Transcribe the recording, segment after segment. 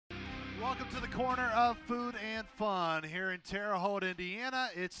Welcome to the corner of food and fun here in Terre Haute, Indiana.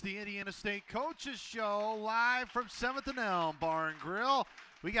 It's the Indiana State Coaches Show live from 7th and Elm Bar and Grill.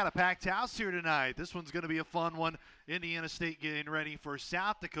 We got a packed house here tonight. This one's going to be a fun one. Indiana State getting ready for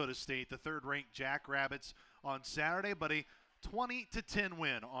South Dakota State, the third-ranked Jackrabbits on Saturday, but a 20-10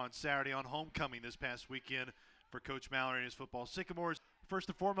 win on Saturday on homecoming this past weekend for Coach Mallory and his football Sycamores. First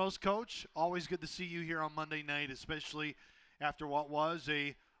and foremost, Coach, always good to see you here on Monday night, especially after what was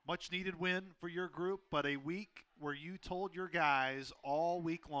a much-needed win for your group, but a week where you told your guys all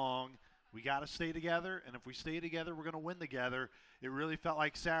week long, we got to stay together, and if we stay together, we're going to win together. It really felt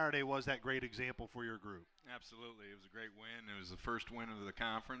like Saturday was that great example for your group. Absolutely. It was a great win. It was the first win of the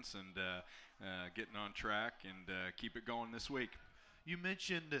conference, and getting on track and keep it going this week. You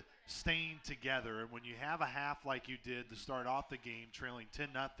mentioned staying together, and when you have a half like you did to start off the game, trailing 10-0,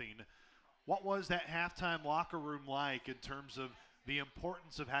 what was that halftime locker room like in terms of the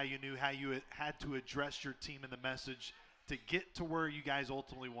importance of how you knew how you had to address your team and the message to get to where you guys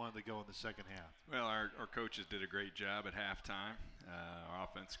ultimately wanted to go in the second half? Well, our coaches did a great job at halftime. Our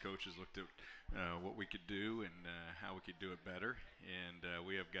offense coaches looked at what we could do and how we could do it better. And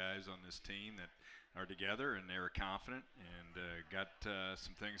we have guys on this team that are together, and they were confident and got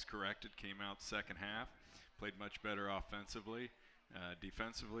some things corrected, came out second half, played much better offensively.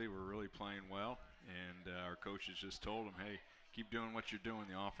 Defensively, we're really playing well, and our coaches just told them, hey, keep doing what you're doing.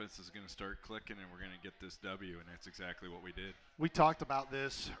 The offense is going to start clicking, and we're going to get this W, and that's exactly what we did. We talked about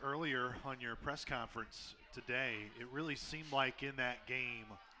this earlier on your press conference today. It really seemed like in that game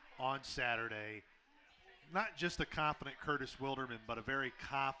on Saturday, not just a confident Curtis Wilderman, but a very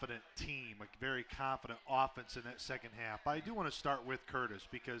confident team, a very confident offense in that second half. But I do want to start with Curtis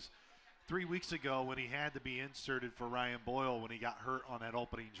because 3 weeks ago when he had to be inserted for Ryan Boyle when he got hurt on that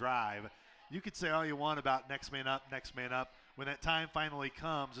opening drive, you could say all you want about next man up, next man up. When that time finally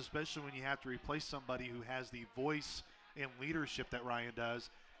comes, especially when you have to replace somebody who has the voice and leadership that Ryan does,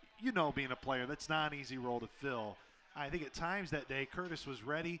 you know, being a player, that's not an easy role to fill. I think at times that day Curtis was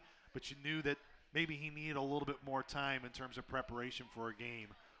ready, but you knew that maybe he needed a little bit more time in terms of preparation for a game.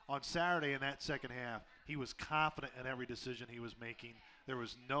 On Saturday in that second half, he was confident in every decision he was making. There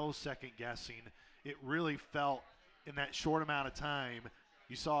was no second guessing. It really felt in that short amount of time,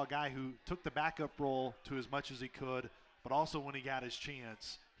 you saw a guy who took the backup role to as much as he could, but also when he got his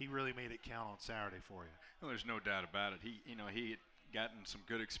chance, he really made it count on Saturday for you. Well, there's no doubt about it. He had gotten some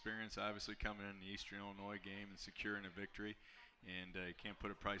good experience, obviously, coming in the Eastern Illinois game and securing a victory. And you can't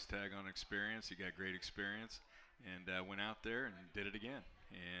put a price tag on experience. He got great experience and went out there and did it again.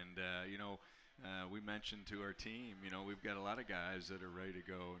 And, we mentioned to our team, we've got a lot of guys that are ready to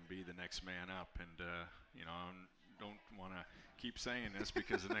go and be the next man up. And, I don't want to keep saying this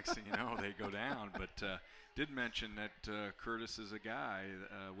because the next thing you know, they go down. But did mention that Curtis is a guy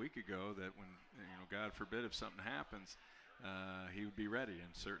a week ago that when, God forbid if something happens, he would be ready,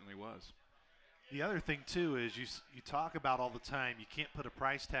 and certainly was. The other thing, too, is you talk about all the time you can't put a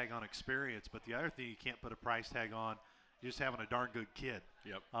price tag on experience, but the other thing you can't put a price tag on just having a darn good kid.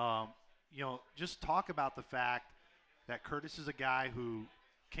 Yep. Just talk about the fact that Curtis is a guy who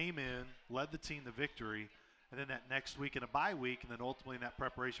came in, led the team to victory, and then that next week in a bye week, and then ultimately in that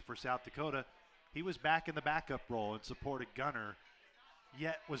preparation for South Dakota, he was back in the backup role and supported Gunner,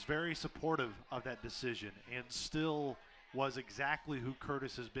 yet was very supportive of that decision and still was exactly who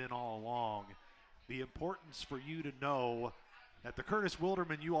Curtis has been all along. The importance for you to know that the Curtis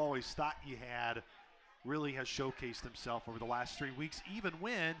Wilderman you always thought you had really has showcased himself over the last 3 weeks, even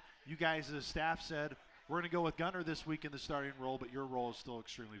when you guys as a staff said, we're going to go with Gunner this week in the starting role, but your role is still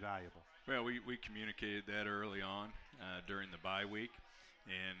extremely valuable. Well, we communicated that early on during the bye week.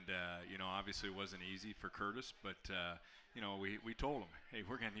 And, obviously it wasn't easy for Curtis, but, we told him, hey,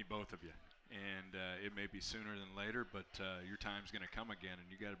 we're going to need both of you. And it may be sooner than later, but your time's going to come again, and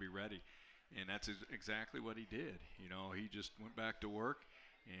you got to be ready. And that's exactly what he did. He just went back to work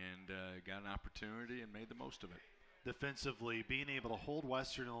and got an opportunity and made the most of it. Defensively, being able to hold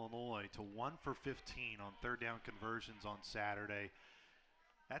Western Illinois to 1 for 15 on third down conversions on Saturday,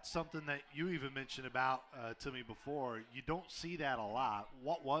 that's something that you even mentioned about to me before. You don't see that a lot.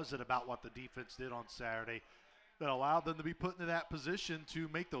 What was it about what the defense did on Saturday that allowed them to be put into that position to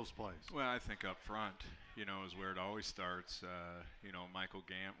make those plays? Well, I think up front, is where it always starts. Michael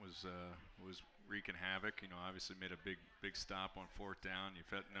Gant was wreaking havoc. Obviously made a big stop on fourth down.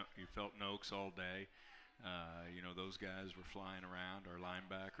 You felt Noakes all day. Those guys were flying around. Our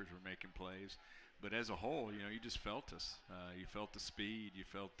linebackers were making plays. But as a whole, you just felt us. You felt the speed. You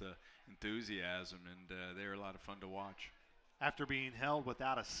felt the enthusiasm, and they were a lot of fun to watch. After being held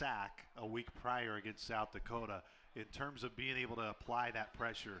without a sack a week prior against South Dakota, in terms of being able to apply that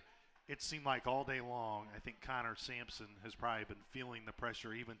pressure, it seemed like all day long, I think Connor Sampson has probably been feeling the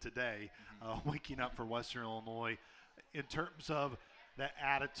pressure even today, waking up for Western Illinois in terms of that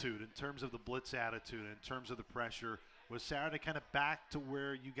attitude, in terms of the blitz attitude, in terms of the pressure. Was Saturday kind of back to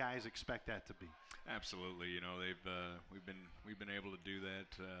where you guys expect that to be? Absolutely. You know, we've been able to do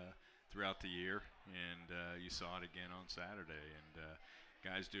that throughout the year, and you saw it again on Saturday. And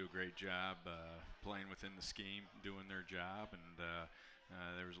guys do a great job playing within the scheme, doing their job, and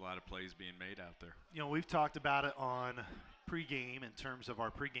there was a lot of plays being made out there. You know, we've talked about it on pregame in terms of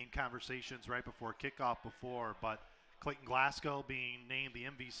our pregame conversations right before kickoff before, but Clayton Glasgow being named the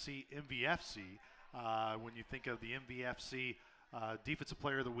MVFC. When you think of the MVFC Defensive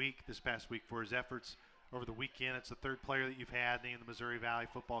Player of the Week this past week for his efforts over the weekend, it's the third player that you've had named the Missouri Valley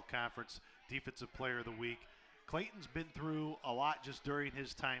Football Conference Defensive Player of the Week. Clayton's been through a lot just during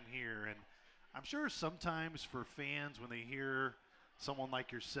his time here, and I'm sure sometimes for fans when they hear someone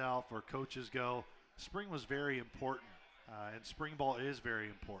like yourself or coaches go, spring was very important, and spring ball is very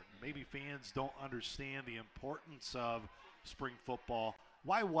important. Maybe fans don't understand the importance of spring football.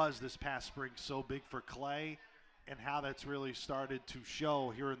 Why was this past spring so big for Clay, and how that's really started to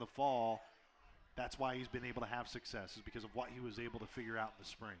show here in the fall? That's why he's been able to have success, is because of what he was able to figure out in the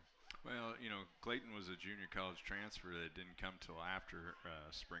spring. Well, you know, Clayton was a junior college transfer that didn't come till after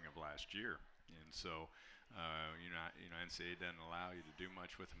spring of last year, and so NCAA doesn't allow you to do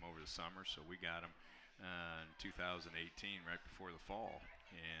much with him over the summer, so we got him in 2018, right before the fall.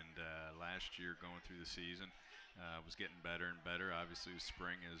 And last year, going through the season, was getting better and better. Obviously,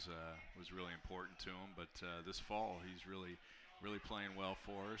 spring was really important to him, but this fall, he's really playing well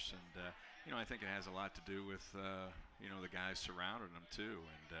for us. And I think it has a lot to do with the guys surrounding him too.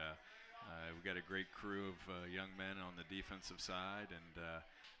 And we've got a great crew of young men on the defensive side, and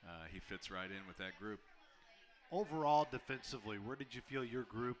he fits right in with that group. Overall, defensively, where did you feel your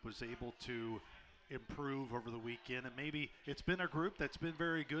group was able to improve over the weekend? And maybe it's been a group that's been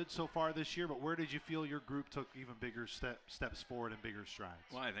very good so far this year, but where did you feel your group took even bigger steps forward and bigger strides?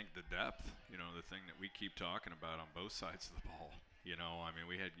 Well, I think the depth, the thing that we keep talking about on both sides of the ball. I mean,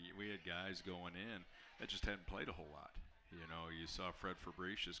 we had guys going in that just hadn't played a whole lot. You saw Fred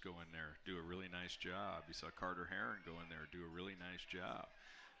Fabricius go in there, do a really nice job. You saw Carter Heron go in there, do a really nice job.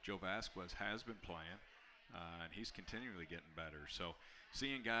 Joe Vasquez has been playing, and he's continually getting better. So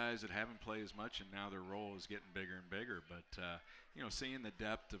seeing guys that haven't played as much and now their role is getting bigger and bigger. But, seeing the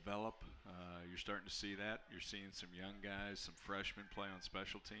depth develop, you're starting to see that. You're seeing some young guys, some freshmen play on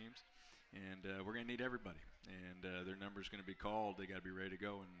special teams. And we're going to need everybody. And their number's going to be called. They got to be ready to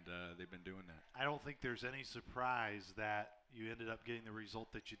go, and they've been doing that. I don't think there's any surprise that you ended up getting the result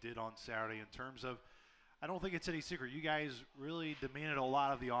that you did on Saturday in terms of, I don't think it's any secret. You guys really demanded a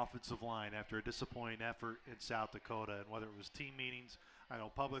lot of the offensive line after a disappointing effort in South Dakota. And whether it was team meetings, I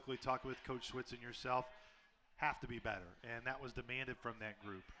know publicly talking with Coach Switz and yourself, have to be better. And that was demanded from that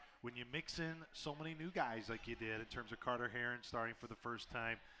group. When you mix in so many new guys like you did in terms of Carter Heron starting for the first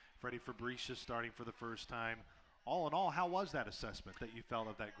time, Freddie Fabricius starting for the first time, all in all, how was that assessment that you felt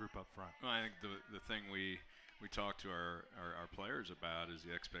of that group up front? Well, I think the thing we talk to our players about is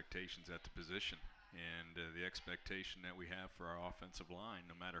the expectations at the position. And the expectation that we have for our offensive line,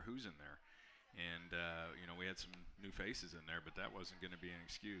 no matter who's in there. And, we had some new faces in there, but that wasn't going to be an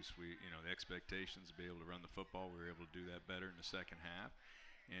excuse. The expectations to be able to run the football, we were able to do that better in the second half.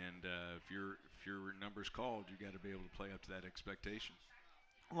 And if your number's called, you got to be able to play up to that expectation.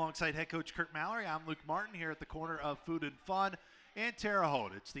 Alongside head coach Kurt Mallory, I'm Luke Martin here at the corner of Food and Fun and Terre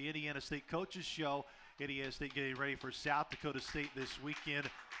Haute. It's the Indiana State Coaches Show. Indiana State getting ready for South Dakota State this weekend,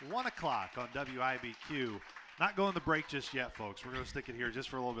 1 o'clock on WIBQ. Not going to break just yet, folks. We're going to stick it here just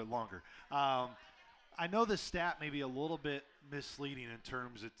for a little bit longer. I know this stat may be a little bit misleading in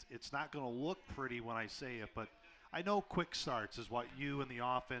terms it's not going to look pretty when I say it, but I know quick starts is what you and the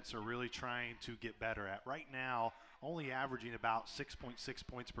offense are really trying to get better at. Right now, only averaging about 6.6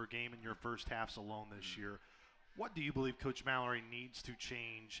 points per game in your first halves alone this year. What do you believe Coach Mallory needs to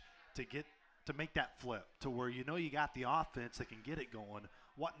change to make that flip to where you got the offense that can get it going?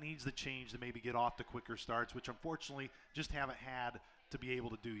 What needs to change to maybe get off to quicker starts, which unfortunately just haven't had to be able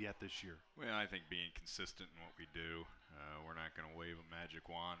to do yet this year? Well, I think being consistent in what we do. We're not going to wave a magic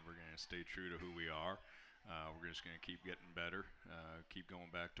wand. We're going to stay true to who we are. We're just going to keep getting better, keep going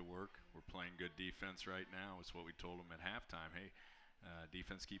back to work. We're playing good defense right now. It's what we told them at halftime. Hey,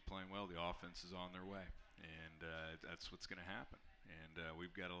 defense keep playing well. The offense is on their way, and that's what's going to happen. And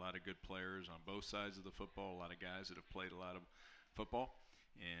we've got a lot of good players on both sides of the football, a lot of guys that have played a lot of football,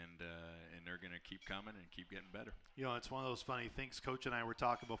 and they're going to keep coming and keep getting better. It's one of those funny things. Coach and I were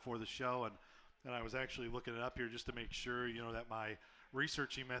talking before the show, and I was actually looking it up here just to make sure, that my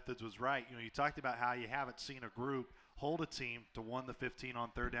researching methods was right. You talked about how you haven't seen a group hold a team to 1 to 15 on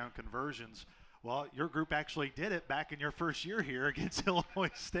third down conversions. Well, your group actually did it back in your first year here against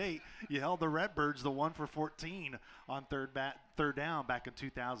Illinois State. You held the Redbirds to 1 for 14 on third down back in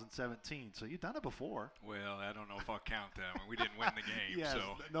 2017. So you've done it before. Well, I don't know if I'll count that one. We didn't win the game. Yes,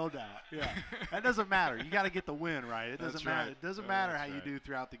 so. No doubt. Yeah, that doesn't matter. You got to get the win, right? It doesn't matter. Right. It doesn't matter how right. you do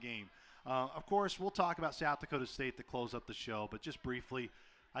throughout the game. Of course, we'll talk about South Dakota State to close up the show, but just briefly,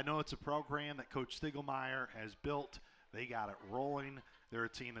 I know it's a program that Coach Stiegelmeier has built. They got it rolling. They're a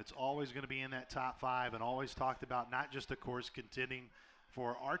team that's always going to be in that top 5 and always talked about not just, of course, contending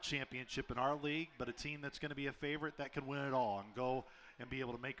for our championship in our league, but a team that's going to be a favorite that can win it all and go and be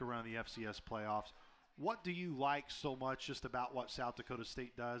able to make a run in the FCS playoffs. What do you like so much just about what South Dakota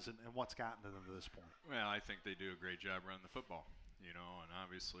State does and what's gotten them to this point? Well, I think they do a great job running the football, and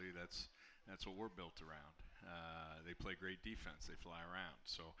obviously that's what we're built around. They play great defense. They fly around.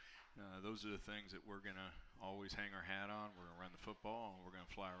 So those are the things that we're going to always hang our hat on. We're going to run the football, and we're going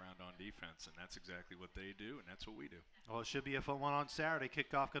to fly around on defense, and that's exactly what they do, and that's what we do. Well, it should be a fun one on Saturday.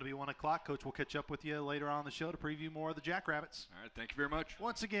 Kickoff going to be 1 o'clock. Coach, we'll catch up with you later on the show to preview more of the Jackrabbits. All right, thank you very much.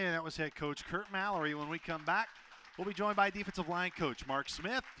 Once again, that was head coach Curt Mallory. When we come back, we'll be joined by defensive line coach Mark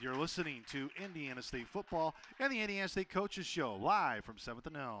Smith. You're listening to Indiana State Football and the Indiana State Coaches Show, live from 7th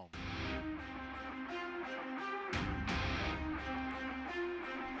and Elm.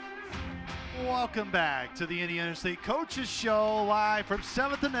 Welcome back to the Indiana State Coaches Show, live from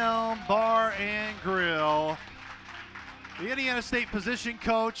 7th and Elm Bar and Grill. The Indiana State position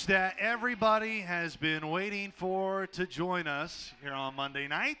coach that everybody has been waiting for to join us here on Monday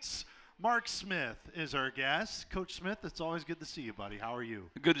nights. Mark Smith is our guest. Coach Smith, it's always good to see you, buddy. How are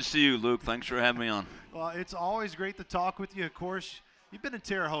you? Good to see you, Luke. Thanks for having me on. Well, it's always great to talk with you. Of course, you've been in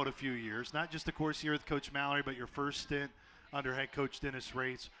Terre Haute a few years, not just, of course, here with Coach Mallory, but your first stint under head coach Dennis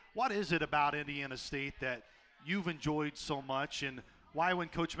Rates. What is it about Indiana State that you've enjoyed so much, and why, when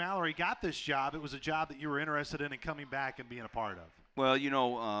Coach Mallory got this job, it was a job that you were interested in and coming back and being a part of? Well,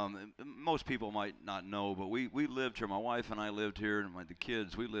 most people might not know, but we lived here. My wife and I lived here, and the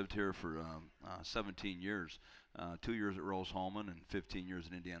kids, we lived here for 17 years, 2 years at Rose-Hulman and 15 years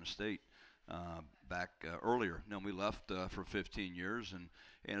at Indiana State back earlier. Then we left for 15 years, and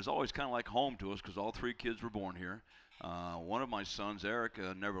it's always kind of like home to us because all 3 kids were born here. One of my sons, Eric,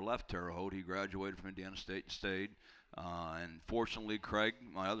 never left Terre Haute. He graduated from Indiana State and stayed. And fortunately, Craig,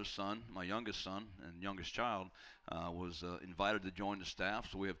 my other son, my youngest son and youngest child, was invited to join the staff.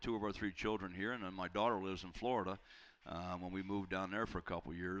 So we have 2 of our 3 children here, and then my daughter lives in Florida when we moved down there for a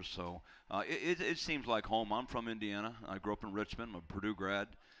couple years. So it seems like home. I'm from Indiana. I grew up in Richmond. I'm a Purdue grad.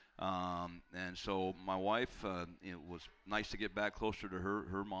 And so my wife, it was nice to get back closer to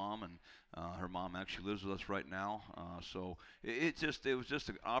her mom, and her mom actually lives with us right now. So it was just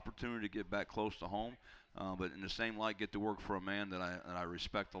an opportunity to get back close to home, but in the same light, get to work for a man that I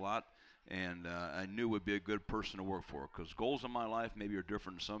respect a lot, and I knew would be a good person to work for. Because goals in my life maybe are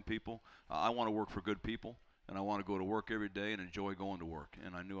different than some people. I want to work for good people, and I want to go to work every day and enjoy going to work.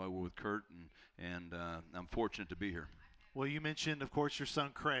 And I knew I would with Curt, and I'm fortunate to be here. Well, you mentioned, of course, your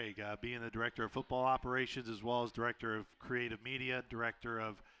son Craig being the director of football operations as well as director of creative media, director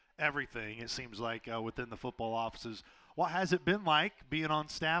of everything, it seems like, within the football offices. What has it been like being on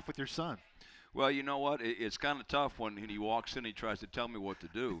staff with your son? Well, you know what? It's kind of tough when he walks in. He tries to tell me what to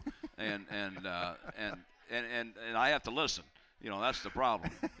do, and I have to listen. That's the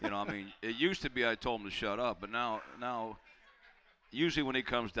problem. It used to be I told him to shut up, but now usually when he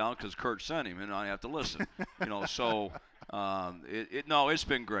comes down, because Curt sent him, and I have to listen. So it's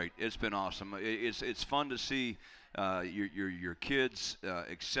been great. It's been awesome. It's fun to see your kids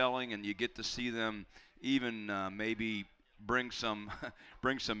excelling, and you get to see them even maybe bring some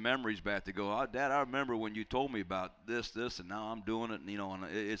memories back to go, oh, Dad, I remember when you told me about this, and now I'm doing it. And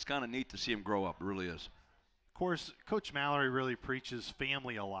it's kind of neat to see them grow up. It really is. Of course, Coach Mallory really preaches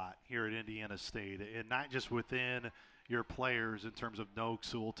family a lot here at Indiana State, and not just within your players in terms of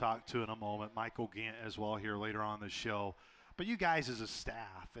Noakes, who we'll talk to in a moment, Michael Gant as well here later on the show, but you guys as a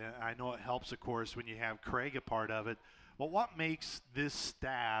staff. And I know it helps, of course, when you have Craig a part of it. But what makes this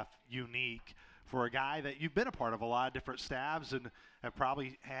staff unique for a guy that you've been a part of a lot of different staffs and have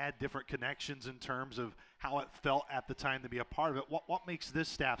probably had different connections in terms of how it felt at the time to be a part of it? What makes this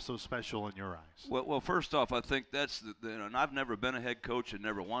staff so special in your eyes? Well, first off, I think that's and I've never been a head coach and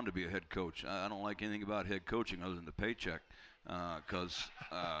never wanted to be a head coach. I don't like anything about head coaching other than the paycheck, because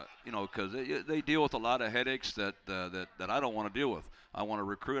they deal with a lot of headaches that I don't want to deal with. I want to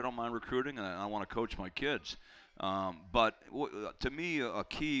recruit. I don't mind recruiting, and I want to coach my kids. But to me, a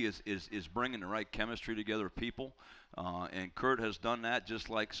key is bringing the right chemistry together of people. And Kurt has done that, just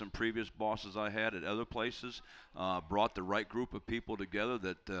like some previous bosses I had at other places. Brought the right group of people together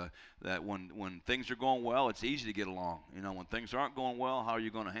that when things are going well, it's easy to get along. You know, when things aren't going well, how are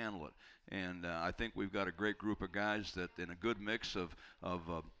you going to handle it? And I think we've got a great group of guys that in a good mix of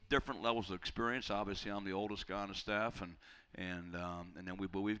different levels of experience. Obviously, I'm the oldest guy on the staff, and then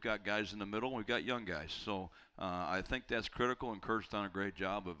we've got guys in the middle, and we've got young guys. So I think that's critical, and Kurt's done a great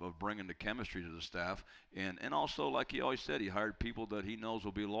job of bringing the chemistry to the staff. And also, like he always said, he hired people that he knows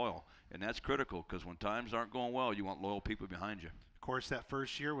will be loyal, and that's critical because when times aren't going well, you want loyal people behind you. Of course, that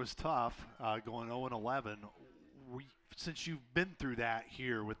first year was tough, going 0-11. Since you've been through that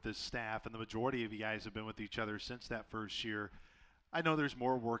here with this staff, and the majority of you guys have been with each other since that first year, I know there's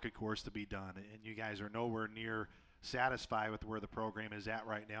more work, of course, to be done, and you guys are nowhere near satisfied with where the program is at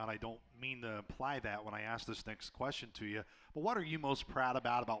right now, and I don't mean to imply that when I ask this next question to you, but what are you most proud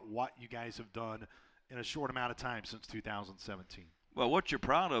about what you guys have done in a short amount of time since 2017? Well, what you're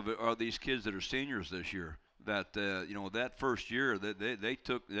proud of are these kids that are seniors this year. That that first year that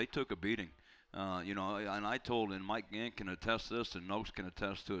they took a beating. And I told, and Mike Gant can attest to this, and Noakes can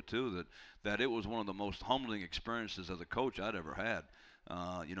attest to it too, that it was one of the most humbling experiences as a coach I'd ever had.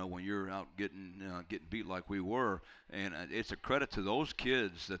 When you're out getting beat like we were, and it's a credit to those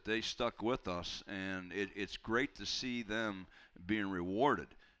kids that they stuck with us, and it's great to see them being rewarded.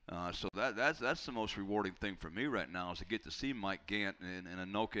 So that's the most rewarding thing for me right now is to get to see Mike Gant and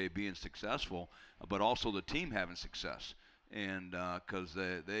Anoke being successful, but also the team having success. And because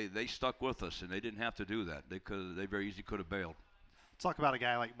they stuck with us, and they didn't have to do that. They very easily could have bailed. Let's talk about a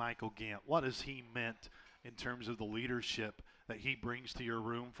guy like Michael Gant. What has he meant in terms of the leadership that he brings to your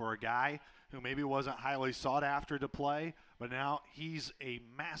room for a guy who maybe wasn't highly sought after to play, but now he's a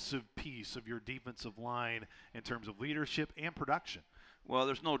massive piece of your defensive line in terms of leadership and production? Well,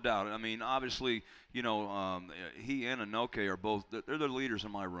 there's no doubt. I mean, obviously, he and Anoke are both, they're the leaders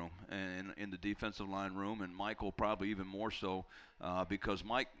in my room and in the defensive line room, and Michael probably even more so because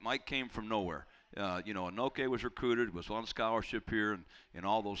Mike came from nowhere. Anoke was recruited, was on scholarship here, and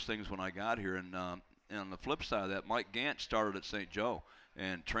all those things when I got here. And on the flip side of that, Mike Gant started at St. Joe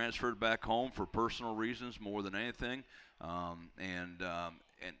and transferred back home for personal reasons more than anything, and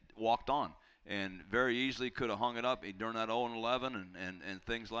walked on. And very easily could have hung it up during that 0-11 and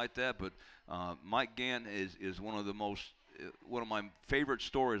things like that. But Mike Gant is one of my favorite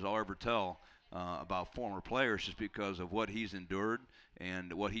stories I'll ever tell about former players, just because of what he's endured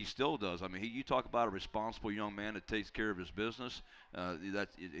and what he still does. I mean, you talk about a responsible young man that takes care of his business.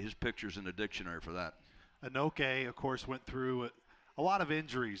 His picture's in the dictionary for that. Anoke, of course, went through a lot of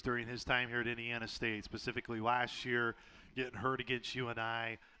injuries during his time here at Indiana State, specifically last year, getting hurt against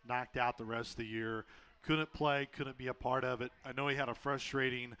UNI, knocked out the rest of the year, couldn't play, couldn't be a part of it. I know he had a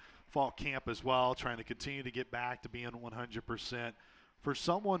frustrating fall camp as well, trying to continue to get back to being 100%. For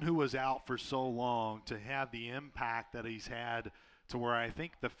someone who was out for so long to have the impact that he's had, to where I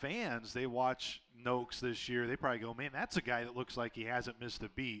think the fans, they watch Noakes this year, they probably go, man, that's a guy that looks like he hasn't missed a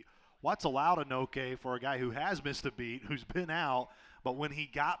beat. What's allowed Anoke for a guy who has missed a beat, who's been out, but when he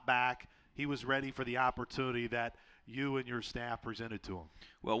got back, he was ready for the opportunity that you and your staff presented to him?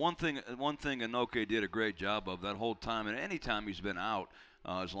 Well, one thing Anoke did a great job of that whole time, and any time he's been out,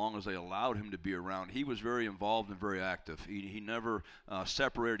 as long as they allowed him to be around, he was very involved and very active. He never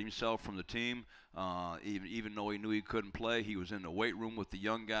separated himself from the team, even though he knew he couldn't play. He was in the weight room with the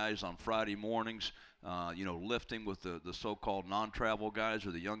young guys on Friday mornings, lifting with the so-called non-travel guys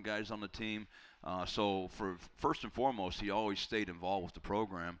or the young guys on the team. So first and foremost, he always stayed involved with the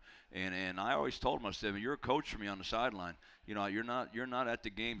program, and I always told him, I said, you're a coach for me on the sideline. You're not at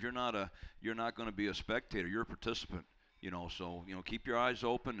the games. You're not going to be a spectator. You're a participant. So keep your eyes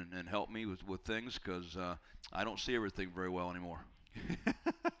open and help me with things, because I don't see everything very well anymore.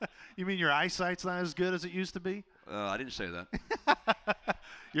 You mean your eyesight's not as good as it used to be? I didn't say that.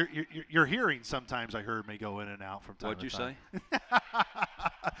 Your hearing sometimes, I heard, may go in and out from time to time. What'd you say?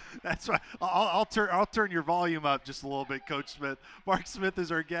 That's right. I'll turn your volume up just a little bit, Coach Smith. Mark Smith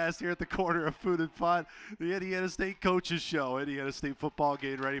is our guest here at the corner of Food and Fun, the Indiana State Coaches Show. Indiana State football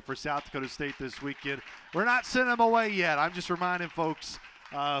getting ready for South Dakota State this weekend. We're not sending them away yet. I'm just reminding folks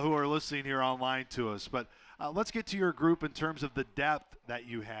who are listening here online to us. But let's get to your group in terms of the depth that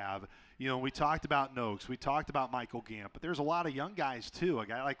you have. We talked about Noakes. We talked about Michael Gant. But there's a lot of young guys, too. A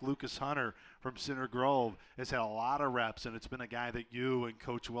guy like Lucas Hunter from Center Grove has had a lot of reps, and it's been a guy that you and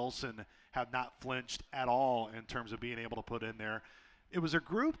Coach Wilson have not flinched at all in terms of being able to put in there. It was a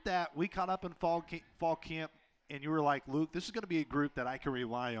group that we caught up in fall camp, and you were like, Luke, this is going to be a group that I can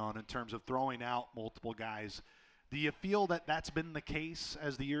rely on in terms of throwing out multiple guys. Do you feel that that's been the case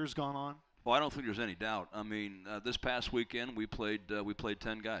as the years gone on? Well, I don't think there's any doubt. I mean, this past weekend we played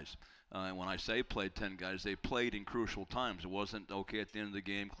 10 guys. And when I say played 10 guys, they played in crucial times. It wasn't, okay, at the end of the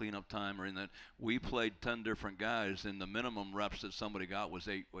game, cleanup time or anything. We played 10 different guys, and the minimum reps that somebody got was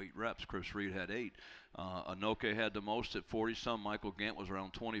eight reps. Chris Reed had 8. Anoke had the most at 40-some. Michael Gant was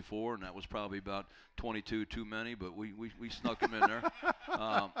around 24, and that was probably about 22 too many, but we snuck him in there.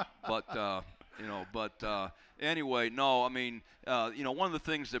 Anyway, no, I mean, one of the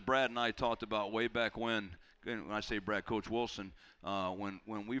things that Brad and I talked about way back when I say Brad, Coach Wilson,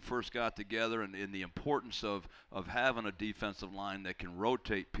 when we first got together, and the importance of having a defensive line that can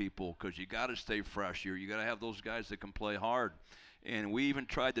rotate people, because you got to stay fresh here. You got to have those guys that can play hard. And we even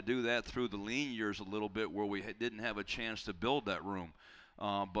tried to do that through the lean years a little bit, where we didn't have a chance to build that room.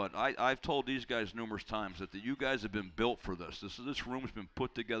 But I've told these guys numerous times that you guys have been built for this. This room's been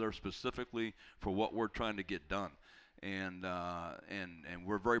put together specifically for what we're trying to get done. And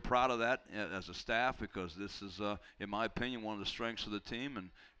we're very proud of that as a staff, because this is, in my opinion, one of the strengths of the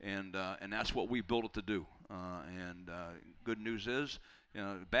team, and that's what we built it to do. Good news is,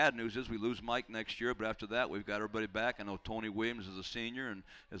 bad news is we lose Mike next year, but after that we've got everybody back. I know Tony Williams is a senior and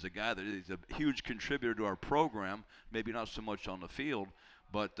is a guy that is a huge contributor to our program, maybe not so much on the field,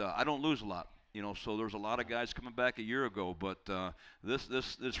 but I don't lose a lot. So there's a lot of guys coming back a year ago, but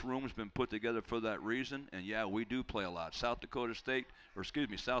this room's been put together for that reason. And yeah, we do play a lot. South Dakota,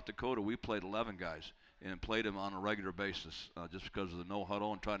 we played 11 guys and played them on a regular basis, just because of the no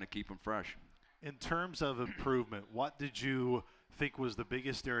huddle and trying to keep them fresh. In terms of improvement, what did you think was the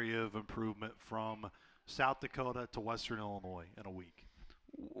biggest area of improvement from South Dakota to Western Illinois in a week?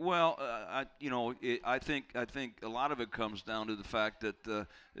 Well, I think a lot of it comes down to the fact that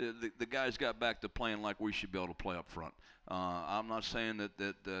the guys got back to playing like we should be able to play up front. I'm not saying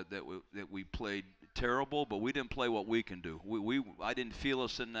that we played terrible, but we didn't play what we can do. I didn't feel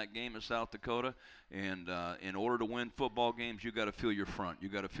us in that game in South Dakota, and in order to win football games, you got to feel your front. You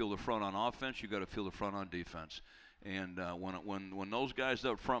got to feel the front on offense. You got to feel the front on defense. And when those guys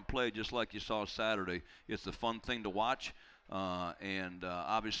up front play, just like you saw Saturday, it's a fun thing to watch.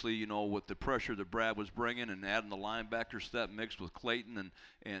 Obviously, with the pressure that Brad was bringing and adding the linebacker step mixed with Clayton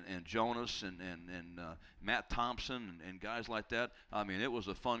and Jonas and Matt Thompson and guys like that, I mean, it was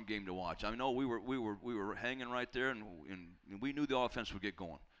a fun game to watch. I know we were hanging right there, and we knew the offense would get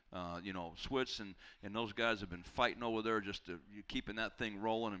going. Switz and those guys have been fighting over there, just keeping that thing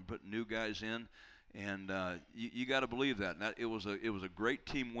rolling and putting new guys in. And you got to believe that. And it was a great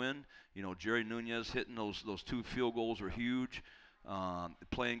team win. Jerry Nunez hitting those 2 field goals were huge.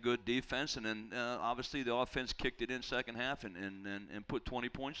 Playing good defense, and then obviously the offense kicked it in second half and put 20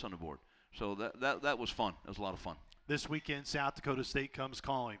 points on the board. So that was fun. That was a lot of fun. This weekend, South Dakota State comes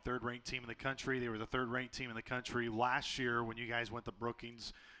calling. 3rd-ranked team in the country. They were the 3rd-ranked team in the country last year when you guys went to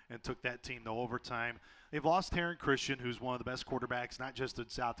Brookings and took that team to overtime. They've lost Taryn Christian, who's one of the best quarterbacks, not just in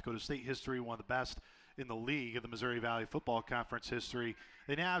South Dakota State history, one of the best in the league of the Missouri Valley Football Conference history.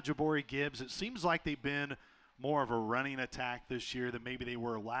 They now have Jabari Gibbs. It seems like they've been more of a running attack this year than maybe they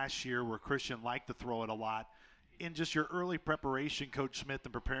were last year, where Christian liked to throw it a lot. In just your early preparation, Coach Smith,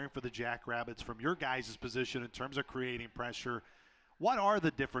 and preparing for the Jackrabbits from your guys' position in terms of creating pressure, what are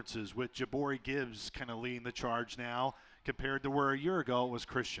the differences with Jabari Gibbs kind of leading the charge now compared to where a year ago it was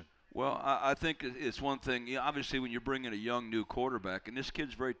Christian? Well, I think it's one thing. Obviously, when you bring in a young new quarterback, and this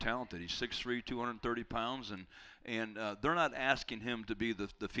kid's very talented. He's 6'3", 230 pounds, and they're not asking him to be the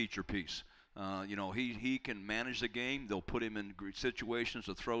feature piece. He can manage the game. They'll put him in situations,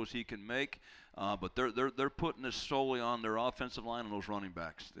 the throws he can make. But they're putting this solely on their offensive line and those running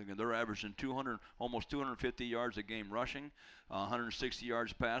backs. They're averaging almost 250 yards a game rushing, 160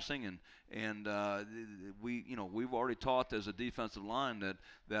 yards passing, and we've already taught as a defensive line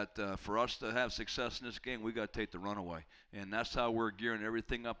that for us to have success in this game, we got to take the run away, and that's how we're gearing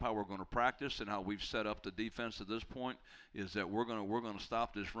everything up, how we're going to practice, and how we've set up the defense at this point. Is that we're going to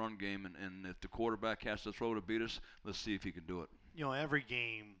stop this run game, and if the quarterback has to throw to beat us, let's see if he can do it. Every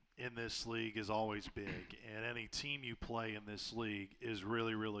game in this league is always big, and any team you play in this league is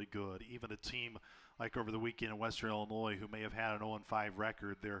really, really good. Even a team like over the weekend in Western Illinois, who may have had an 0-5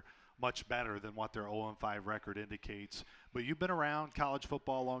 record, they're much better than what their 0-5 record indicates. But you've been around college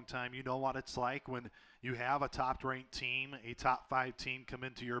football a long time. You know what it's like when you have a top-ranked team, a top-5 team come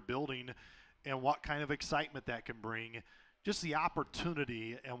into your building, and what kind of excitement that can bring. Just the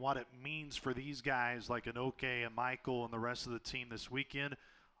opportunity and what it means for these guys like Anoke and Michael and the rest of the team this weekend,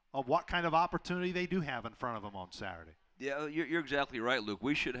 of what kind of opportunity they do have in front of them on Saturday. Yeah, you're exactly right, Luke.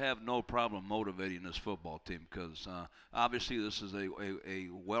 We should have no problem motivating this football team because obviously this is a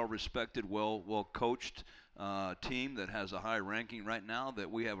well-respected, well-coached team that has a high ranking right now that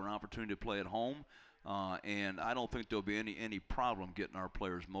we have an opportunity to play at home. And I don't think there'll be any problem getting our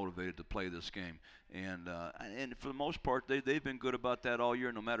players motivated to play this game. And for the most part, they've been good about that all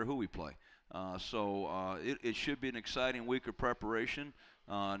year, no matter who we play. So it should be an exciting week of preparation.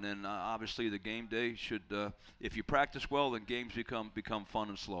 And then obviously the game day should, if you practice well, then games become fun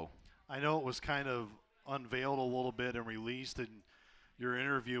and slow. I know it was kind of unveiled a little bit and released in your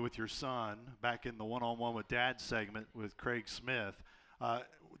interview with your son back in the One-on-One with Dad segment with Craig Smith.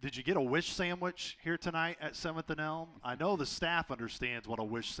 Did you get a wish sandwich here tonight at 7th and Elm? I know the staff understands what a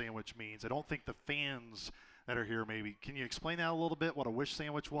wish sandwich means. I don't think the fans that are here maybe. Can you explain that a little bit, what a wish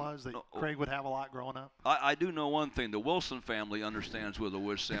sandwich was that Craig would have a lot growing up? I do know one thing. The Wilson family understands what a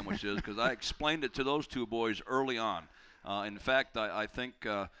wish sandwich is because I explained it to those two boys early on. In fact, I think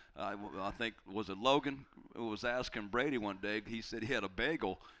was it Logan who was asking Brady one day. He said he had a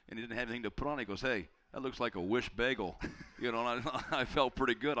bagel and he didn't have anything to put on. He goes, "Hey, that looks like a Wish bagel," you know. And I felt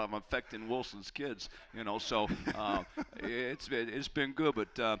pretty good. I'm affecting Wilson's kids, you know. So it's been good.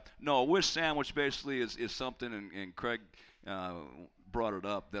 But no, a Wish sandwich basically is something. And Craig brought it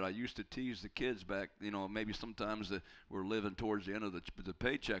up that I used to tease the kids back. You know, maybe sometimes we're living towards the end of the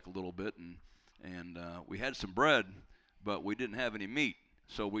paycheck a little bit, and we had some bread, but we didn't have any meat.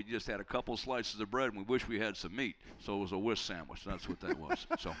 So we just had a couple slices of bread, and we wish we had some meat. So it was a Wish sandwich. That's what that was.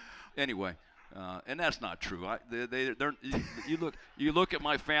 So anyway. And that's not true. You look at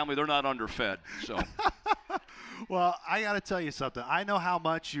my family; they're not underfed. So, well, I got to tell you something. I know how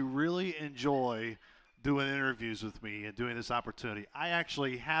much you really enjoy doing interviews with me and doing this opportunity. I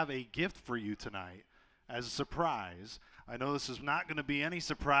actually have a gift for you tonight as a surprise. I know this is not going to be any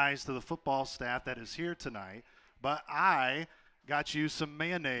surprise to the football staff that is here tonight, but I got you some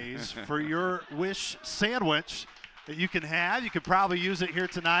mayonnaise for your Wish sandwich that you can have. You could probably use it here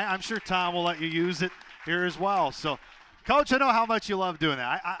tonight. I'm sure Tom will let you use it here as well. So, Coach, I know how much you love doing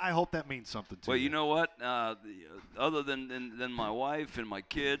that. I hope that means something to you. Well, you know what? Other than my wife and my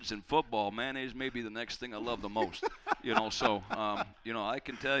kids and football, mayonnaise may be the next thing I love the most. You know, so you know, I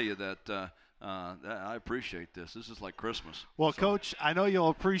can tell you that I appreciate this. This is like Christmas. Well, so. Coach, I know you'll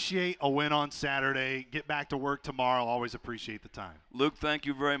appreciate a win on Saturday. Get back to work tomorrow. Always appreciate the time. Luke, thank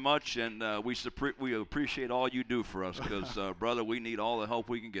you very much, and we appreciate all you do for us because, brother, we need all the help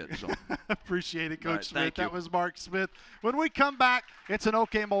we can get. So appreciate it, Coach right, Smith. Thank you. That was Mark Smith. When we come back, it's an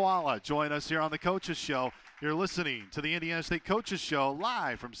OK Moala. Join us here on the Coaches Show. You're listening to the Indiana State Coaches Show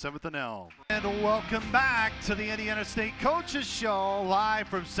live from 7th and Elm. And welcome back to the Indiana State Coaches Show live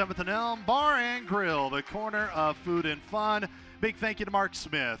from 7th and Elm Bar and Grill, the corner of food and fun. Big thank you to Mark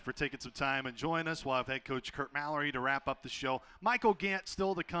Smith for taking some time and joining us. We'll have head coach Kurt Mallory to wrap up the show. Michael Gant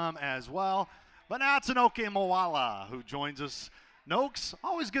still to come as well. But now it's an OK Moala who joins us. Noakes,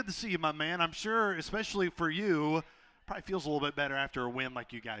 always good to see you, my man. I'm sure, especially for you, probably feels a little bit better after a win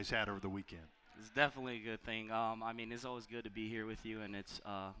like you guys had over the weekend. It's definitely a good thing. I mean, it's always good to be here with you, and it's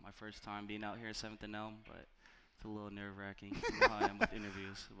my first time being out here at 7th and Elm, but it's a little nerve-wracking. You know how I am with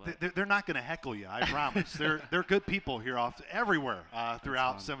interviews. They're not going to heckle you, I promise. They're good people here everywhere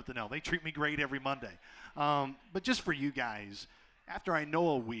throughout 7th and Elm. They treat me great every Monday. But just for you guys, after I know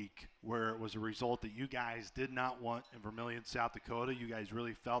a week where it was a result that you guys did not want in Vermillion, South Dakota, you guys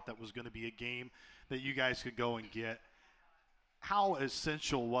really felt that was going to be a game that you guys could go and get. How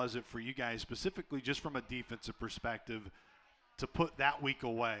essential was it for you guys, specifically just from a defensive perspective, to put that week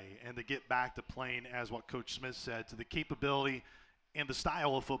away and to get back to playing, as what Coach Smith said, to the capability and the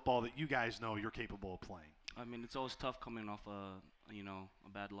style of football that you guys know you're capable of playing? I mean, it's always tough coming off a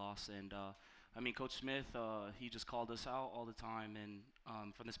bad loss, and I mean, Coach Smith, he just called us out all the time,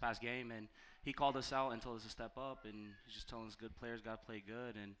 and from this past game, and he called us out and told us to step up, and he's just telling us good players got to play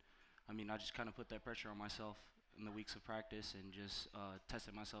good, and I mean, I just kind of put that pressure on myself in the weeks of practice and just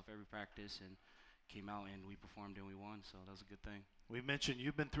tested myself every practice and came out and we performed and we won, so that was a good thing. We mentioned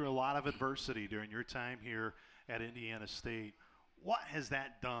you've been through a lot of adversity during your time here at Indiana State. What has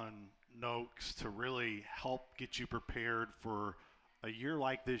that done, Noakes, to really help get you prepared for a year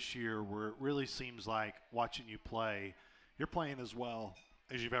like this year where it really seems like watching you play, you're playing as well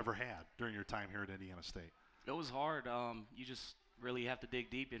as you've ever had during your time here at Indiana State? It was hard. You just really have to dig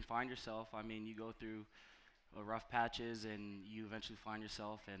deep and find yourself. I mean, you go through rough patches and you eventually find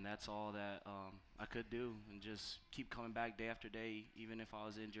yourself, and that's all that I could do, and just keep coming back day after day, even if I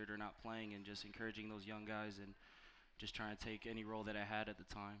was injured or not playing, and just encouraging those young guys and just trying to take any role that I had at the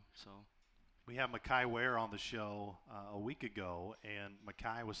time. So we had Makai Ware on the show a week ago, and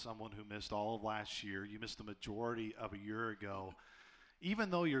Makai was someone who missed all of last year. You missed the majority of a year ago.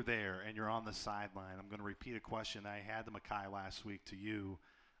 Even though you're there and you're on the sideline, I'm going to repeat a question I had to Makai last week to you.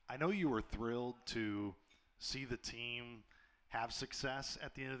 I know you were thrilled to see the team have success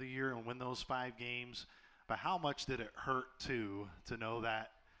at the end of the year and win those 5 games. But how much did it hurt, too, to know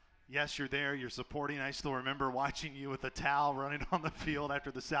that, yes, you're there, you're supporting. I still remember watching you with a towel running on the field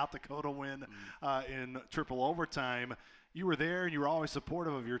after the South Dakota win in triple overtime. You were there and you were always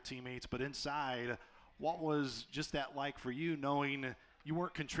supportive of your teammates, but inside, what was just that like for you, knowing you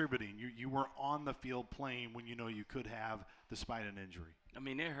weren't contributing, you weren't on the field playing when you know you could have despite an injury? I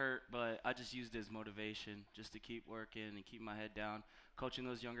mean, it hurt, but I just used it as motivation just to keep working and keep my head down, coaching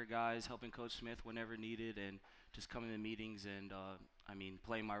those younger guys, helping Coach Smith whenever needed, and just coming to meetings and, I mean,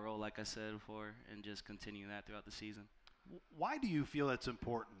 playing my role, like I said before, and just continuing that throughout the season. Why do you feel that's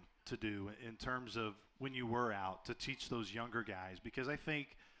important to do in terms of when you were out to teach those younger guys? Because I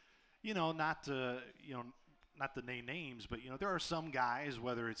think, not to name names, but, there are some guys,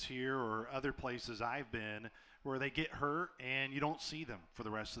 whether it's here or other places I've been, where they get hurt and you don't see them for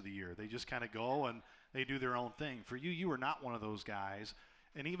the rest of the year. They just kind of go and they do their own thing. For you, you were not one of those guys.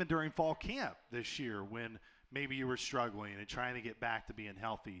 And even during fall camp this year, when maybe you were struggling and trying to get back to being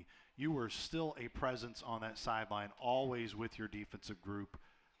healthy, you were still a presence on that sideline, always with your defensive group.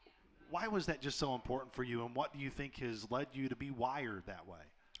 Why was that just so important for you, and what do you think has led you to be wired that way?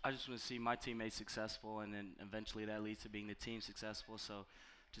 I just want to see my teammates successful, and then eventually that leads to being the team successful. So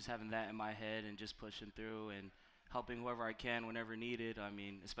just having that in my head and just pushing through and helping whoever I can whenever needed, I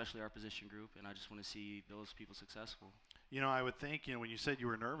mean, especially our position group, and I just want to see those people successful. I would think, when you said you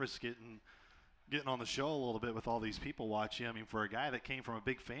were nervous getting on the show a little bit with all these people watching, I mean, for a guy that came from a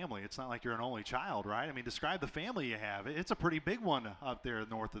big family, it's not like you're an only child, right? I mean, describe the family you have. It's a pretty big one up there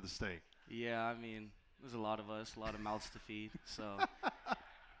north of the state. Yeah, I mean, there's a lot of us, a lot of mouths to feed, so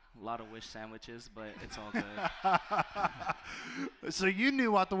a lot of wish sandwiches, but it's all good. So you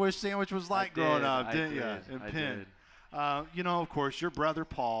knew what the wish sandwich was like growing up, didn't you? In Penn. Of course, your brother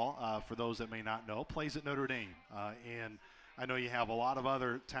Paul, for those that may not know, plays at Notre Dame, and I know you have a lot of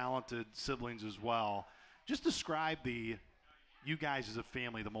other talented siblings as well. Just describe you guys as a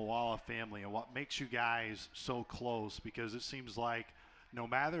family, the Moala family, and what makes you guys so close, because it seems like no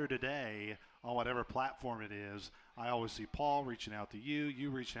matter today, on whatever platform it is, I always see Paul reaching out to you, you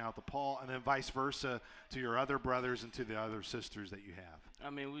reaching out to Paul, and then vice versa to your other brothers and to the other sisters that you have.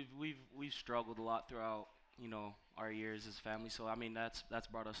 I mean, we've struggled a lot throughout, our years as family. So I mean, that's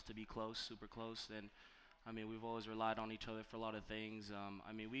brought us to be close, super close, and I mean, we've always relied on each other for a lot of things.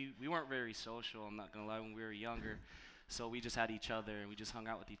 I mean, we weren't very social, I'm not gonna lie, when we were younger. So we just had each other and we just hung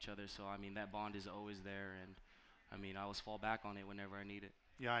out with each other. So I mean, that bond is always there, and I mean, I always fall back on it whenever I need it.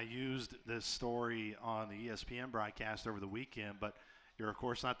 Yeah, I used this story on the ESPN broadcast over the weekend, but you're, of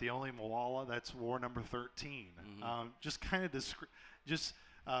course, not the only Moala that's wore number 13. Mm-hmm. Just kind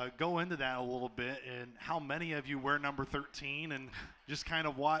of go into that a little bit, and how many of you wear number 13, and just kind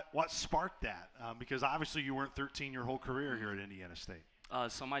of what sparked that, because obviously you weren't 13 your whole career here at Indiana State.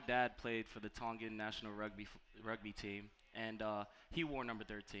 So my dad played for the Tongan national rugby team, and he wore number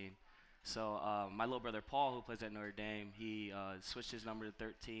 13. So my little brother Paul, who plays at Notre Dame, he switched his number to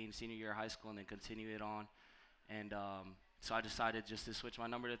 13 senior year of high school and then continued it on. And so I decided just to switch my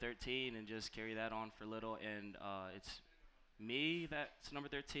number to 13 and just carry that on for a little. And it's me that's number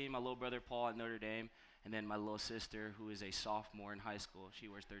 13, my little brother Paul at Notre Dame, and then my little sister, who is a sophomore in high school. She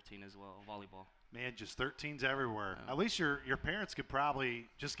wears 13 as well, volleyball. Man, just 13s everywhere. Yeah. At least your parents could probably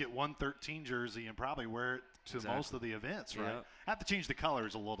just get one 13 jersey and probably wear it to most of the events, right? Yeah. Have to change the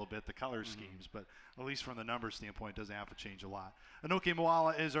colors a little bit, the color schemes, but at least from the number standpoint, it doesn't have to change a lot. Anoke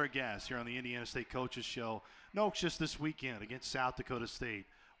Moala is our guest here on the Indiana State Coaches Show. Noakes, just this weekend against South Dakota State,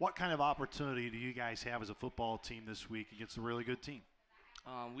 what kind of opportunity do you guys have as a football team this week against a really good team?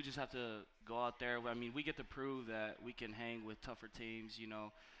 We just have to go out there. I mean, we get to prove that we can hang with tougher teams.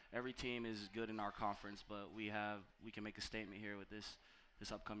 Every team is good in our conference, but we can make a statement here with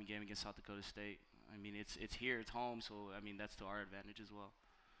this upcoming game against South Dakota State. I mean, it's here, it's home, so I mean that's to our advantage as well.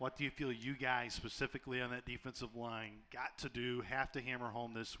 What do you feel you guys specifically on that defensive line got to do, have to hammer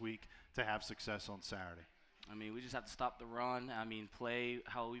home this week to have success on Saturday? I mean, we just have to stop the run. I mean, play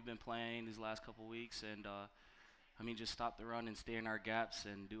how we've been playing these last couple weeks, and I mean, just stop the run and stay in our gaps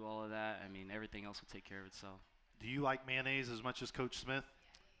and do all of that. I mean, everything else will take care of itself. Do you like mayonnaise as much as Coach Smith?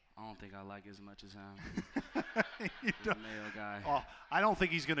 I don't think I like it as much as him. He's a mayo guy. Oh, I don't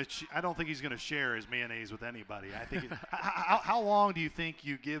think he's gonna share his mayonnaise with anybody. I think. How long do you think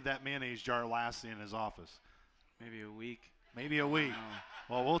you give that mayonnaise jar lasting in his office? Maybe a week. Maybe a week.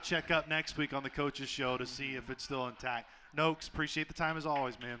 Well, we'll check up next week on the Coaches Show to see if it's still intact. Noakes, appreciate the time as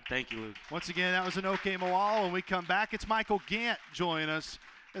always, man. Thank you, Luke. Once again, that was Anoke Moala. When we come back, it's Michael Gant joining us,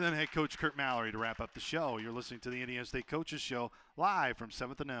 and then head coach Kurt Mallory to wrap up the show. You're listening to the Indiana State Coaches Show live from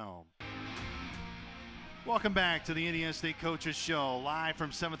 7th and Elm. Welcome back to the Indiana State Coaches Show, live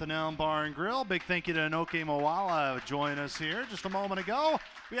from 7th and Elm Bar and Grill. Big thank you to Anoke Moala joining us here just a moment ago.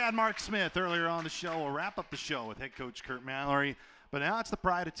 We had Mark Smith earlier on the show. We'll wrap up the show with head coach Curt Mallory. But now it's the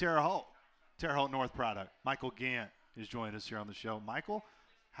pride of Terre Haute North product. Michael Gant is joining us here on the show. Michael,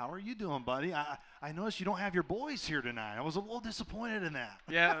 how are you doing, buddy? I noticed you don't have your boys here tonight. I was a little disappointed in that.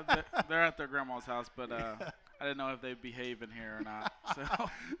 Yeah, they're at their grandma's house, but I didn't know if they'd behave in here or not. So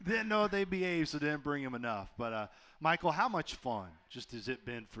Didn't know they behaved, so didn't bring them enough. But, Michael, how much fun just has it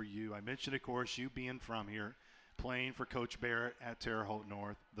been for you? I mentioned, of course, you being from here, playing for Coach Barrett at Terre Haute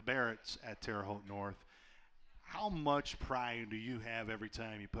North, the Barretts at Terre Haute North. How much pride do you have every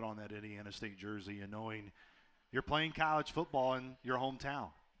time you put on that Indiana State jersey and knowing you're playing college football in your hometown?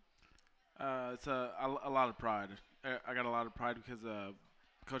 it's a lot of pride. I got a lot of pride because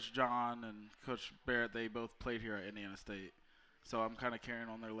Coach John and Coach Barrett, they both played here at Indiana State. So I'm kind of carrying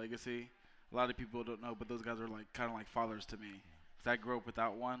on their legacy. A lot of people don't know, but those guys are kind of like fathers to me. 'Cause I grew up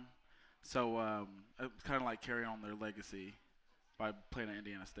without one. So it's kind of like carrying on their legacy by playing at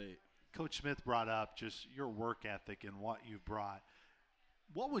Indiana State. Coach Smith brought up just your work ethic and what you've brought.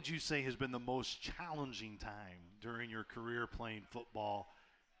 What would you say has been the most challenging time during your career playing football,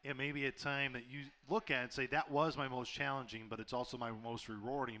 and maybe a time that you look at and say, that was my most challenging, but it's also my most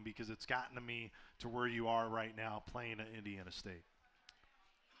rewarding because it's gotten to me to where you are right now playing at Indiana State?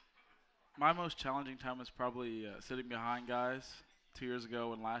 My most challenging time was probably sitting behind guys 2 years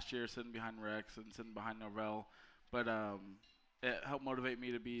ago and last year sitting behind Rex and sitting behind Norvell. But it helped motivate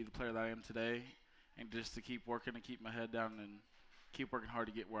me to be the player that I am today and just to keep working and keep my head down and keep working hard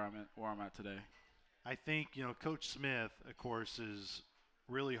to get where I'm at today. I think, Coach Smith, of course, is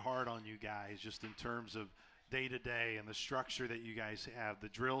really hard on you guys just in terms of day-to-day and the structure that you guys have, the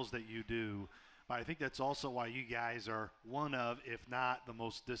drills that you do. But I think that's also why you guys are one of, if not the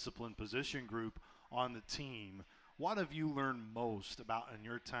most disciplined position group on the team. What have you learned most about in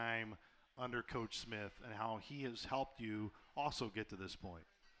your time under Coach Smith and how he has helped you also get to this point?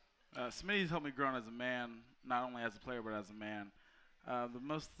 Smitty's helped me grow as a man, not only as a player but as a man. The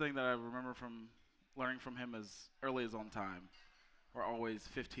most thing that I remember from learning from him is early is on time. We're always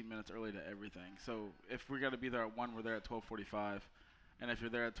 15 minutes early to everything. So if we got to be there at 1, we're there at 12:45, and if you're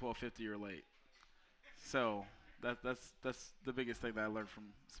there at 12:50, you're late. So that's the biggest thing that I learned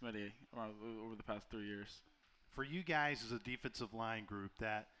from Smitty over the past 3 years. For you guys as a defensive line group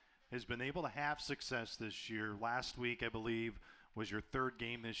that has been able to have success this year, last week I believe was your third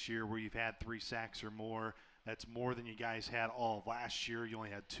game this year where you've had 3 sacks or more. That's more than you guys had all of last year. You only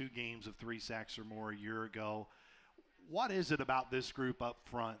had 2 games of 3 sacks or more a year ago. What is it about this group up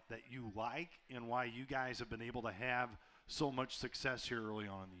front that you like and why you guys have been able to have so much success here early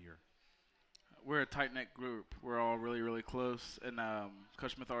on in the year? We're a tight-knit group. We're all really, really close. And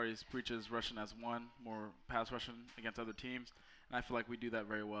Coach Smith always preaches rushing as one, more pass rushing against other teams. And I feel like we do that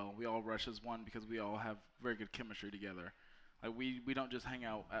very well. We all rush as one because we all have very good chemistry together. Like we don't just hang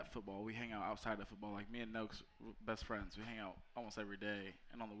out at football. We hang out outside of football. Like me and Noakes, best friends. We hang out almost every day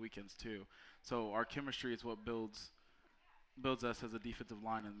and on the weekends too. So our chemistry is what builds us as a defensive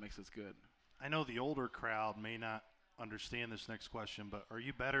line and makes us good. I know the older crowd may not understand this next question, but are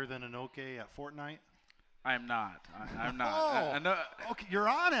you better than Anoke at Fortnite? I am not. I'm not. Oh, I know. Okay, you're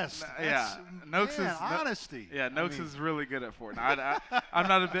honest. Yeah, Noakes is honesty. Yeah, Noakes is really good at Fortnite. I'm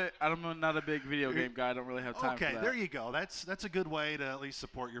not a big video game guy. I don't really have time for that. Okay, there you go. That's a good way to at least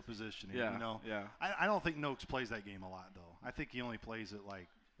support your positioning. Yeah, you know? yeah. I don't think Noakes plays that game a lot though. I think he only plays it like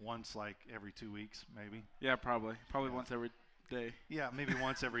once, like every 2 weeks, maybe. Yeah, probably once every day. Yeah, maybe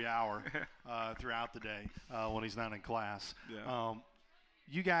once every hour throughout the day when he's not in class. Yeah.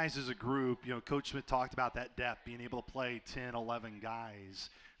 You guys as a group, Coach Smith talked about that depth, being able to play 10, 11 guys.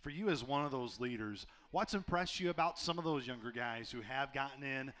 For you as one of those leaders, what's impressed you about some of those younger guys who have gotten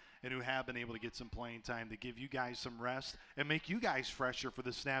in and who have been able to get some playing time to give you guys some rest and make you guys fresher for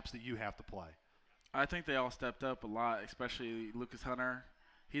the snaps that you have to play? I think they all stepped up a lot, especially Lucas Hunter.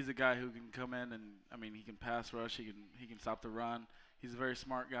 He's a guy who can come in and, he can pass rush. He can stop the run. He's a very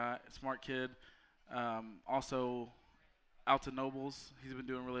smart kid. Also, Alton Nobles, he's been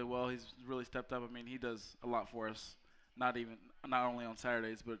doing really well. He's really stepped up. He does a lot for us, not only on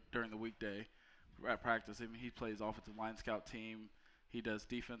Saturdays, but during the weekday at practice. He plays offensive line scout team. He does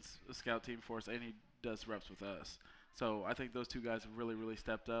defense scout team for us, and he does reps with us. So I think those 2 guys have really, really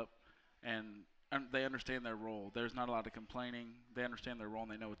stepped up, and they understand their role. There's not a lot of complaining. They understand their role,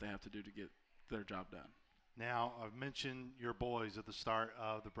 and they know what they have to do to get their job done. Now, I've mentioned your boys at the start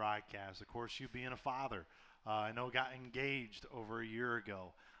of the broadcast. Of course, you being a father. I know got engaged over a year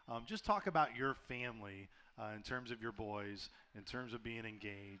ago. Just talk about your family in terms of your boys, in terms of being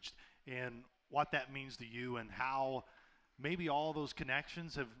engaged, and what that means to you and how maybe all those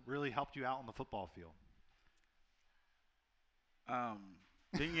connections have really helped you out on the football field.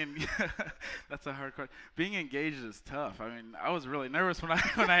 Being in that's a hard question. Being engaged is tough. I mean, I was really nervous when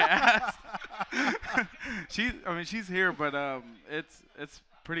I asked. She's here, but it's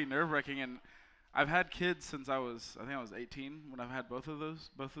pretty nerve-wracking. And I've had kids since I think I was 18 when I've had both of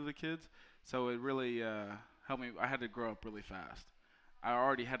the kids. So it really helped me. I had to grow up really fast. I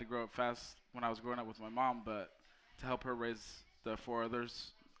already had to grow up fast when I was growing up with my mom, but to help her raise the 4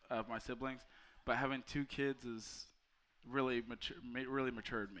 others of my siblings. But having 2 kids is really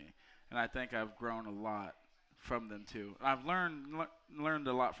matured me, and I think I've grown a lot from them too. And I've learned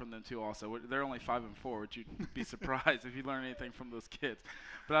a lot from them too. Also, they're only 5 and 4, which you'd be surprised if you learn anything from those kids.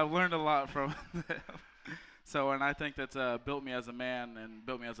 But I've learned a lot from them. So, and I think that's built me as a man and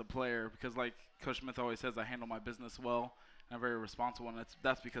built me as a player, because like Coach Smith always says, I handle my business well. I'm very responsible, and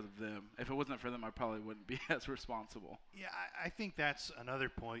that's because of them. If it wasn't for them, I probably wouldn't be as responsible. Yeah, I think that's another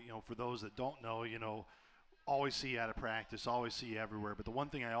point. For those that don't know, always see you out of practice, always see you everywhere. But the one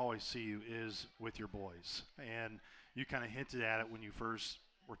thing I always see you is with your boys. And you kind of hinted at it when you first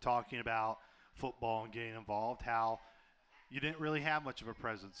were talking about football and getting involved, how you didn't really have much of a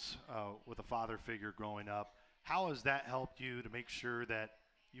presence with a father figure growing up. How has that helped you to make sure that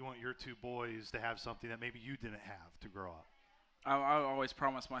you want your 2 boys to have something that maybe you didn't have to grow up? I always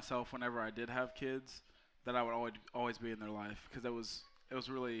promised myself whenever I did have kids that I would always be in their life, because it was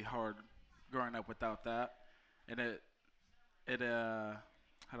really hard growing up without that. And how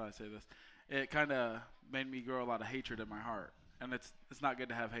do I say this? It kind of made me grow a lot of hatred in my heart, and it's not good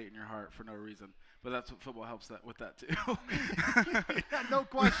to have hate in your heart for no reason. But that's what football helps with that too. Yeah, no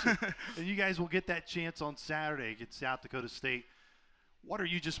question. And you guys will get that chance on Saturday against South Dakota State. What are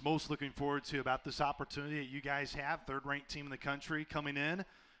you just most looking forward to about this opportunity that you guys have, 3rd-ranked team in the country coming in,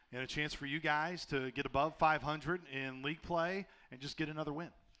 and a chance for you guys to get above 500 in league play and just get another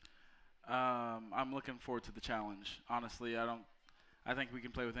win? I'm looking forward to the challenge. Honestly, I think we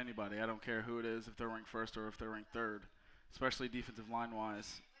can play with anybody. I don't care who it is, if they're ranked 1st or if they're ranked 3rd, especially defensive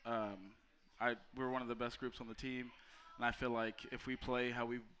line-wise. We're one of the best groups on the team, and I feel like if we play how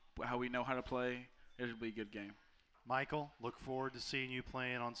we know how to play, it'll be a good game. Michael, look forward to seeing you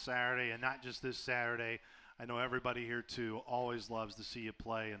playing on Saturday, and not just this Saturday. I know everybody here, too, always loves to see you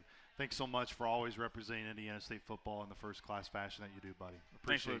play, and thanks so much for always representing Indiana State football in the first-class fashion that you do, buddy.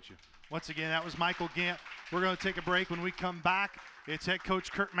 Appreciate you. Once again, that was Michael Gant. We're going to take a break. When we come back, it's head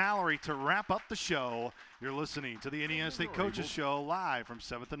coach Curt Mallory to wrap up the show. You're listening to the Indiana State Coaches Show live from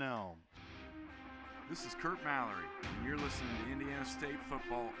 7th and Elm. This is Curt Mallory, and you're listening to Indiana State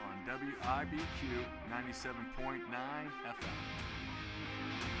football on WIBQ 97.9 FM.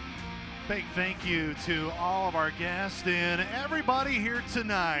 Big thank you to all of our guests and everybody here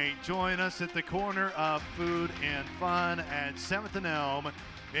tonight. Join us at the corner of food and fun at 7th and Elm,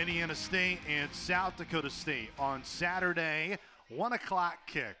 Indiana State and South Dakota State on Saturday, 1 o'clock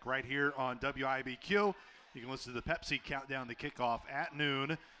kick right here on WIBQ. You can listen to the Pepsi countdown to kickoff at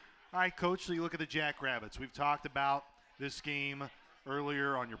noon. All right, Coach, so you look at the Jackrabbits. We've talked about this game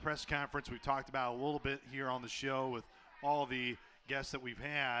earlier on your press conference. We've talked about a little bit here on the show with all the guests that we've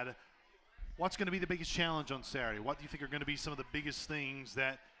had. What's going to be the biggest challenge on Saturday? What do you think are going to be some of the biggest things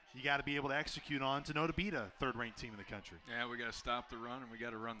that you got to be able to execute on to know to beat a 3rd-ranked team in the country? Yeah, we got to stop the run, and we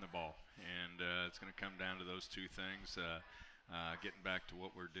got to run the ball. And it's going to come down to those 2 things. Getting back to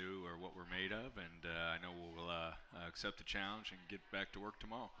what we're due or what we're made of, and I know we'll accept the challenge and get back to work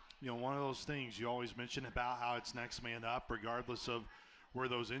tomorrow. One of those things you always mention about how it's next man up, regardless of where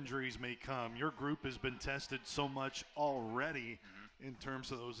those injuries may come. Your group has been tested so much already in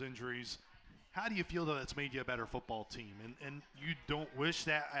terms of those injuries. How do you feel that it's made you a better football team? And you don't wish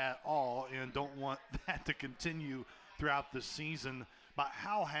that at all and don't want that to continue throughout the season, but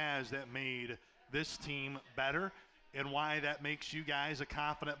how has that made this team better? And why that makes you guys a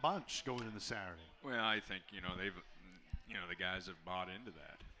confident bunch going into Saturday? Well, I think they've, the guys have bought into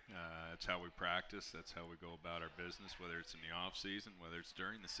that. That's how we practice. That's how we go about our business, whether it's in the off season, whether it's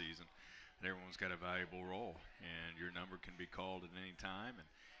during the season. And everyone's got a valuable role, and your number can be called at any time. And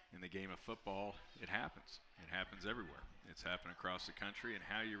in the game of football, it happens. It happens everywhere. It's happened across the country, and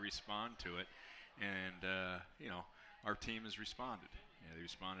how you respond to it. And our team has responded. They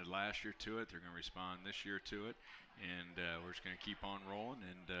responded last year to it. They're going to respond this year to it. And we're just going to keep on rolling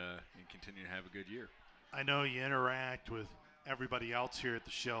and continue to have a good year. I know you interact with everybody else here at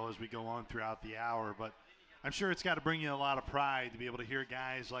the show as we go on throughout the hour, but I'm sure it's got to bring you a lot of pride to be able to hear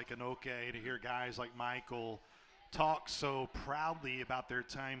guys like Anoke, to hear guys like Michael talk so proudly about their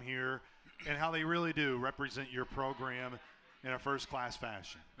time here and how they really do represent your program in a first-class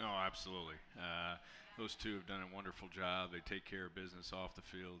fashion. No, absolutely. Those two have done a wonderful job. They take care of business off the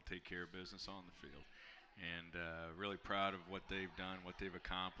field, take care of business on the field. And really proud of what they've done, what they've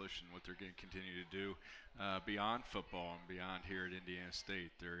accomplished, and what they're going to continue to do beyond football and beyond here at Indiana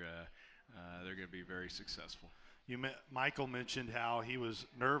State. They're going to be very successful. Michael mentioned how he was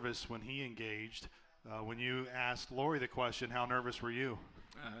nervous when he engaged. When you asked Lori the question, how nervous were you?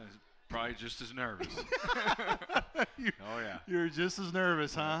 Probably just as nervous. Oh, yeah. You're just as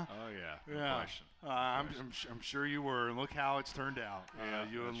nervous, huh? Oh, yeah. No question. I'm sure you were, and look how it's turned out,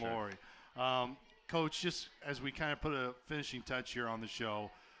 you and Lori. Right. Coach, just as we kind of put a finishing touch here on the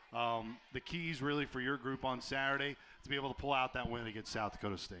show, the keys really for your group on Saturday to be able to pull out that win against South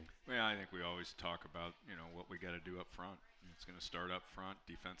Dakota State. Well, I think we always talk about, what we got to do up front. It's going to start up front,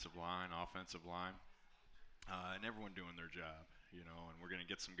 defensive line, offensive line, and everyone doing their job, and we're going to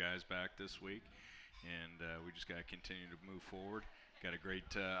get some guys back this week, and we just got to continue to move forward. Got a great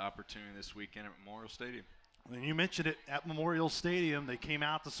opportunity this weekend at Memorial Stadium. And you mentioned it at Memorial Stadium. They came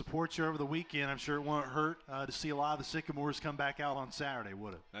out to support you over the weekend. I'm sure it won't hurt to see a lot of the Sycamores come back out on Saturday,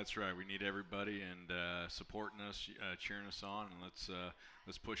 would it? That's right. We need everybody and supporting us, cheering us on, and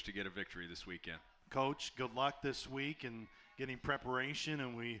let's push to get a victory this weekend. Coach, good luck this week in getting preparation,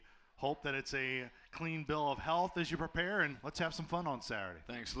 and we hope that it's a clean bill of health as you prepare, and let's have some fun on Saturday.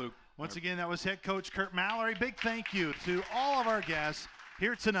 Thanks, Luke. Once again, that was head coach Kurt Mallory. Big thank you to all of our guests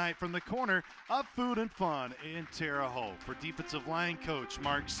here tonight from the corner of Food and Fun in Terre Haute. For defensive line coach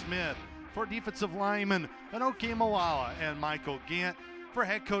Mark Smith, for defensive lineman Anoke Mawala and Michael Gant, for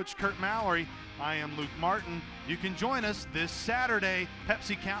head coach Kurt Mallory, I am Luke Martin. You can join us this Saturday,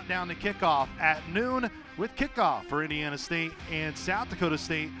 Pepsi Countdown to Kickoff at noon with kickoff for Indiana State and South Dakota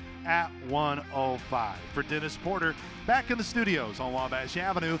State at 1:05. For Dennis Porter, back in the studios on Wabash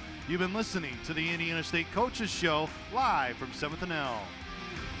Avenue, you've been listening to the Indiana State Coaches Show live from 7th and L.